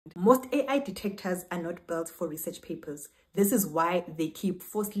Most AI detectors are not built for research papers. This is why they keep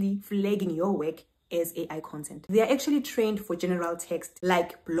falsely flagging your work as AI content. They are actually trained for general text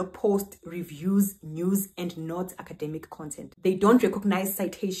like blog posts, reviews, news, and not academic content. They don't recognize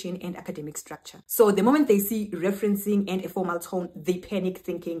citation and academic structure. So the moment they see referencing and a formal tone, they panic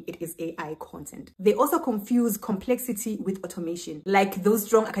thinking it is AI content. They also confuse complexity with automation. Like those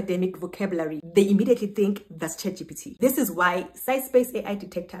strong academic vocabulary, they immediately think that's ChatGPT. This is why SciSpace AI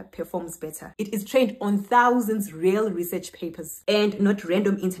Detector performs better. It is trained on thousands real research papers and not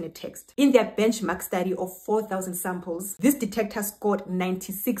random internet text. In their benchmark study of 4,000 samples, this detector scored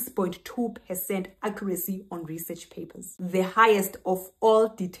 96.2% accuracy on research papers, the highest of all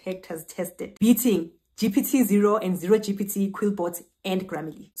detectors tested, beating GPT-0 and 0GPT, Quillbot, and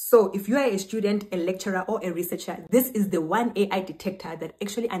Grammarly. So if you are a student, a lecturer, or a researcher, this is the one AI detector that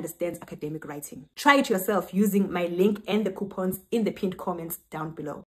actually understands academic writing. Try it yourself using my link and the coupons in the pinned comments down below.